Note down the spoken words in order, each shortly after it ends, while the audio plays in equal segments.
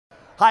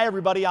Hi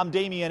everybody, I'm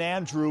Darien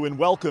Andrew and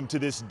welcome to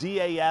this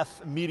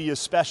DAF Media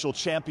Special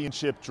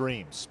Championship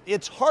Dreams.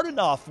 It's hard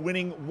enough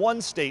winning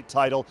one state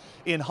title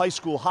in high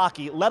school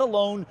hockey, let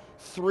alone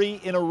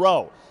 3 in a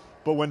row.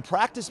 But when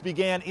practice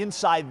began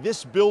inside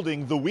this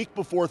building the week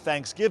before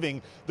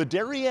Thanksgiving, the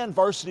Darien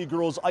varsity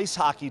girls ice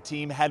hockey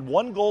team had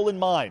one goal in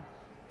mind: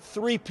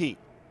 three-peat.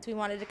 We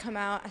wanted to come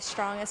out as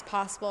strong as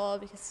possible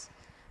because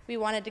we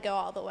wanted to go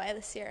all the way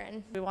this year,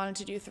 and we wanted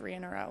to do 3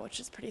 in a row, which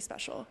is pretty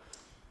special.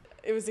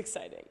 It was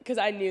exciting because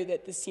I knew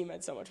that this team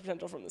had so much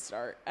potential from the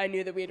start. I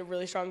knew that we had a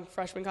really strong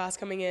freshman class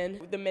coming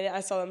in. The minute I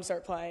saw them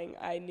start playing,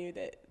 I knew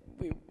that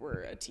we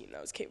were a team that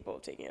was capable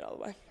of taking it all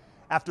the way.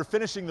 After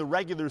finishing the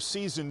regular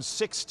season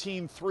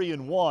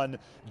 16-3-1,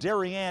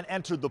 Darien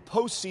entered the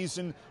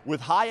postseason with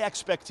high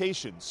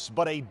expectations,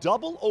 but a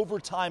double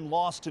overtime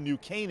loss to New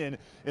Canaan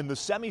in the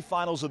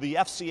semifinals of the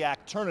FCAC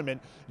tournament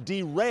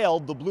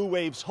derailed the Blue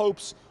Waves'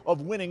 hopes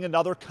of winning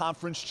another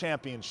conference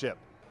championship.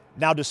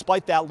 Now,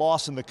 despite that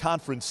loss in the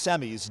conference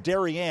semis,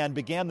 Darien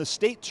began the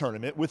state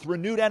tournament with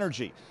renewed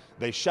energy.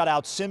 They shut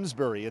out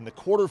Simsbury in the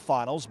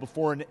quarterfinals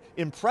before an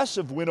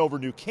impressive win over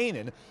New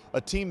Canaan, a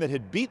team that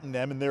had beaten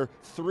them in their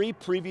 3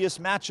 previous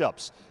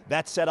matchups.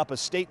 That set up a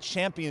state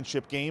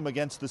championship game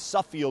against the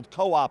Suffield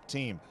Co-op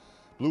team.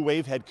 Blue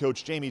Wave head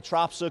coach Jamie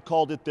Tropsa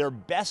called it their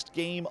best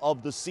game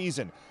of the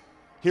season.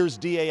 Here's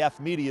DAF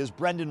Media's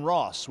Brendan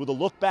Ross with a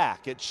look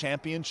back at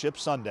Championship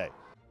Sunday.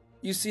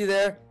 You see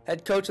there,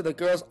 head coach of the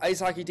girls ice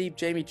hockey team,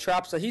 Jamie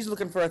Tropsa. He's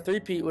looking for a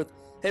three-peat with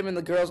him and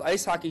the girls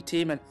ice hockey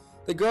team. And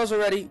the girls are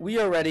ready. We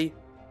are ready.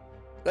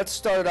 Let's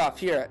start it off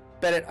here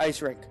at Bennett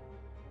Ice Rink.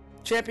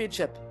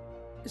 Championship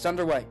is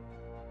underway.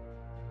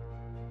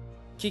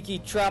 Kiki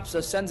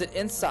Tropsa sends it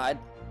inside,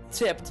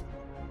 tipped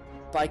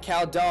by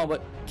Caldone,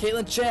 but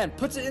Caitlin Chan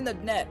puts it in the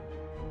net.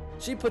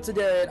 She puts it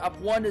in, up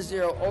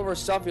 1-0 over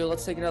Suffield.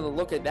 Let's take another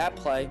look at that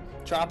play.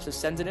 Tropsa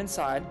sends it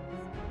inside.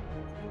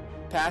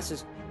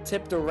 Passes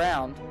tipped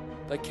around,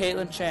 but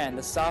Caitlin Chan,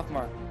 the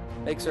sophomore,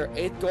 makes her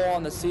 8th goal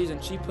on the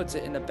season. She puts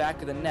it in the back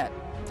of the net.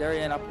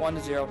 Darien up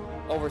 1-0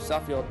 over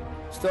Suffield.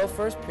 Still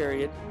first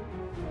period.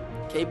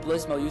 Kate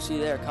Blismo, you see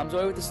there, comes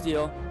away with the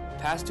steal.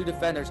 Past 2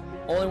 defenders.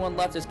 Only one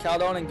left is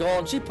Caldone in goal,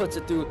 and she puts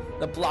it through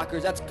the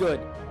blockers. That's good.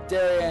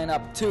 Darien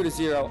up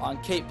 2-0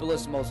 on Kate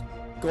Blismo's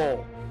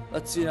goal.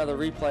 Let's see another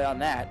replay on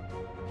that.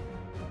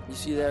 You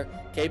see there,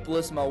 Kate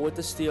Blismo with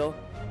the steal.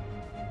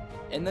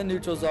 In the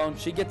neutral zone,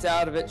 she gets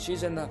out of it.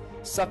 She's in the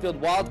Suffield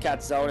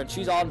Wildcat zone, and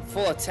she's on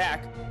full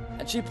attack,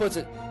 and she puts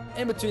it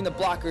in between the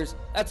blockers.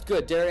 That's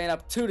good. Darien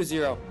up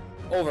 2-0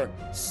 over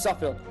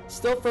Suffield.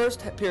 Still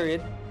first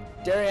period.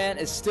 Darien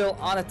is still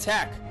on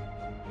attack.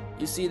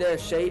 You see there,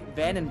 Shay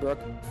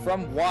Vandenbroek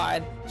from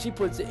wide. She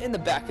puts it in the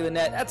back of the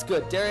net. That's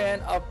good.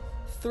 Darien up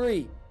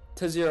 3-0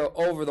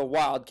 over the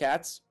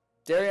Wildcats.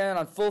 Darien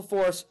on full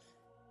force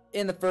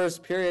in the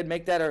first period.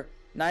 Make that her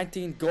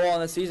 19th goal on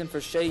the season for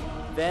Shay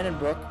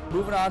Vandenbroek.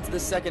 Moving on to the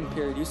second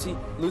period, you see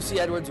Lucy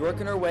Edwards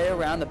working her way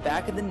around the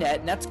back of the net,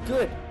 and that's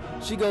good.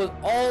 She goes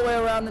all the way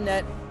around the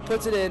net,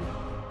 puts it in.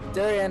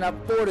 Darien up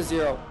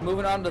 4-0.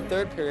 Moving on to the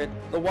third period,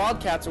 the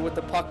Wildcats are with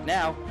the puck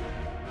now.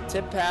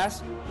 Tip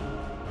pass,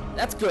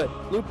 that's good.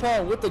 Lou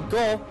Pone with the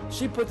goal.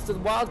 She puts the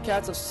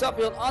Wildcats of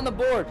Suffield on the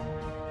board.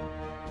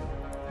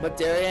 But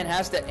Darien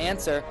has to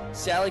answer.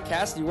 Sally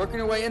Cassidy working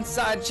her way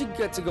inside, she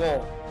gets a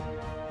goal.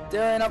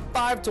 Darien up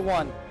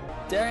 5-1.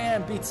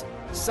 Darien beats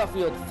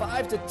Suffield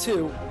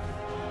 5-2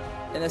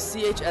 in the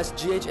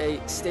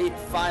CHS-GHA state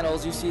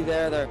finals. You see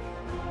there, they're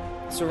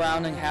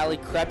surrounding Hallie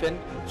Kreppen.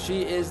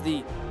 She is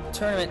the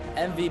tournament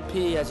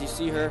MVP, as you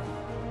see her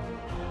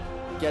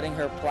getting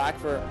her plaque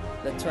for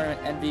the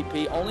tournament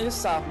MVP. Only a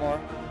sophomore,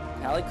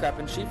 Hallie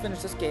Kreppen. She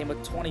finished this game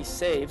with 20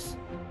 saves.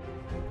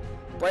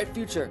 Bright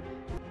future.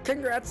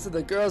 Congrats to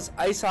the girls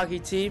ice hockey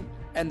team,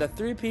 and the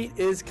three-peat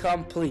is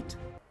complete.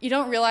 You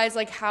don't realize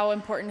how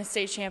important a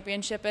state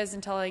championship is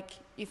until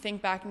you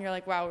think back and you're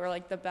like, wow, we're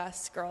the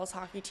best girls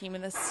hockey team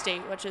in the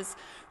state, which is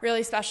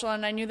really special.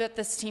 And I knew that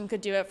this team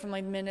could do it from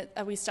the minute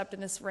that we stepped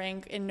in this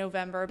rink in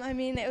November. I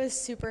mean, it was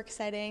super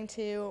exciting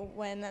to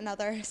win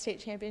another state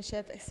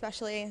championship,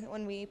 especially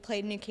when we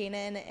played New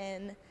Canaan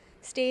in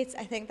states.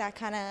 I think that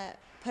kind of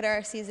put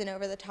our season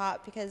over the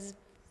top because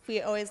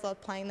we always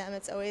love playing them.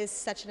 It's always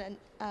such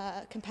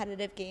a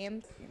competitive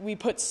game. We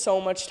put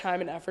so much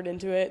time and effort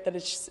into it that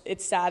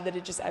it's sad that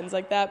it just ends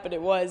like that, but it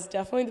was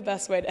definitely the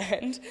best way to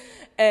end,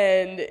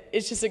 and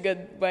it's just a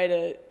good way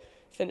to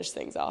finish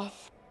things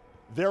off.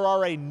 There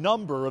are a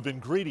number of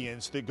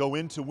ingredients that go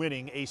into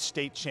winning a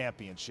state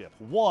championship.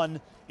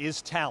 One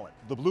is talent.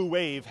 The Blue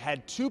Wave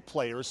had 2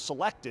 players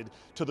selected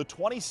to the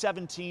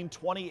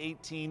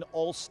 2017-2018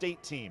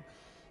 All-State team: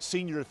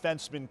 senior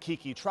defenseman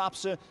Kiki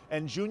Tropsa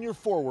and junior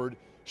forward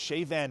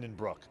Shay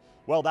Vandenbroek.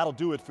 Well, that'll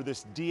do it for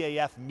this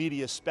DAF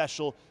Media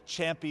Special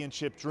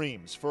Championship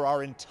Dreams. For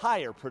our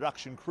entire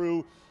production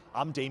crew,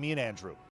 I'm Darien Andrew.